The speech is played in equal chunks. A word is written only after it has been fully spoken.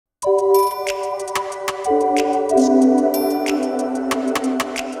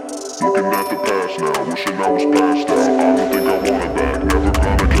wishing I was passed out. I don't think I want it back, never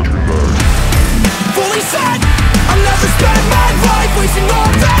gonna catch me back. Fully set, I'll never spend my life wasting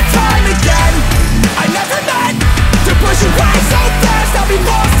all that time again. I never meant to push away so fast, I'll be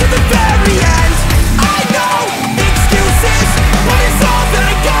lost to the very end. I know excuses, but it's all that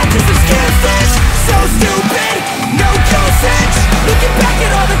I got, just excuses. So stupid, no usage. Looking back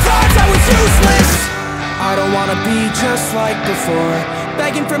at all the times I was useless. I don't wanna be just like before,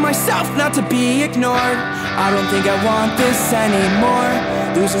 begging for myself not to be ignored. I don't think I want this anymore,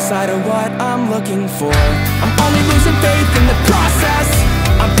 losing sight of what I'm looking for. I'm only losing faith in the process.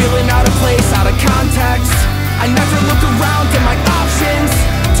 I'm feeling out of place, out of context. I never look around at my options,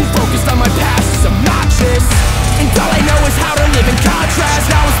 too focused on my past, it's obnoxious. And all I know is how to live in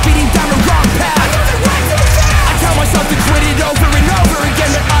contrast. Now I'm speeding down the wrong path. I tell myself to quit it over and over again,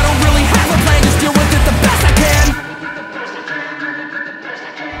 but I don't really have a plan, just deal with it the best I can.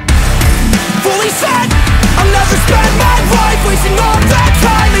 Fully set, I'll never spend my life wasting all that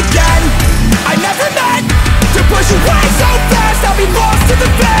time again. I never meant to push away so fast, I'll be lost to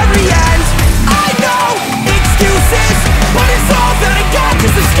the very end. I know excuses, but it's all that I got,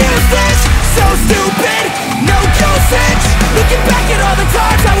 just excuses. So stupid, no usage. Looking back at all the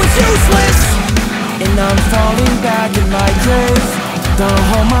times I was useless. And I'm falling back in my grave, the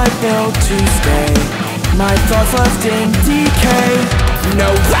home I built to stay. My thoughts left in decay, no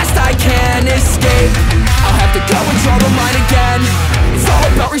rest I can escape. I'll have to go and draw the line again. It's all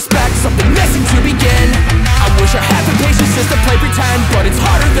about respect, something missing to begin. I wish I had the patience just to play pretend, but it's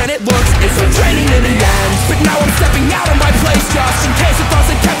harder than it looks, it's so draining in the end. But now I'm stepping out of my place, just in case the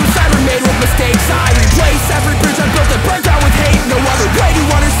thoughts I kept inside were made with mistakes. I replace every bridge I built that burnt out with hate. No other way to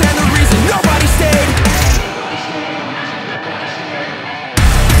understand the reason nobody stayed.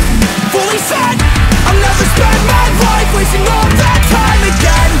 Fully set, I'll never spend my life wasting all that time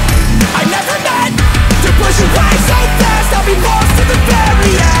again. I never meant to push away so fast, I'll be lost to the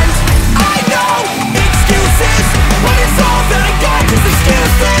very end. I know excuses, but it's all that I got, just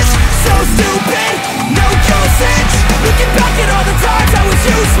excuses. So stupid, no usage. Looking back at all the times I was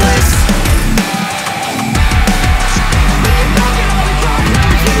useless. Looking back at all the times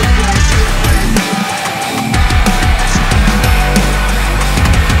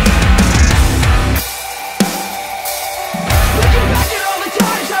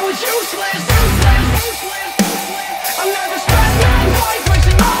I was useless. Useless. I'll never spend my life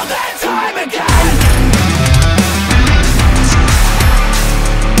wasting all that time again.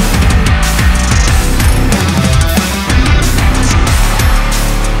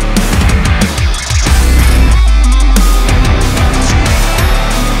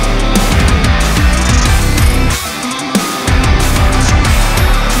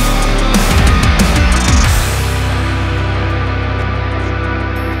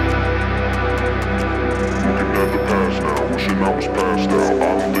 Wishing I was passed out, I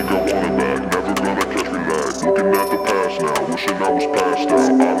don't think I want it back, never gonna catch me back. Looking at the past now, wishing I was passed out, I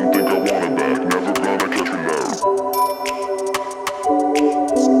don't think I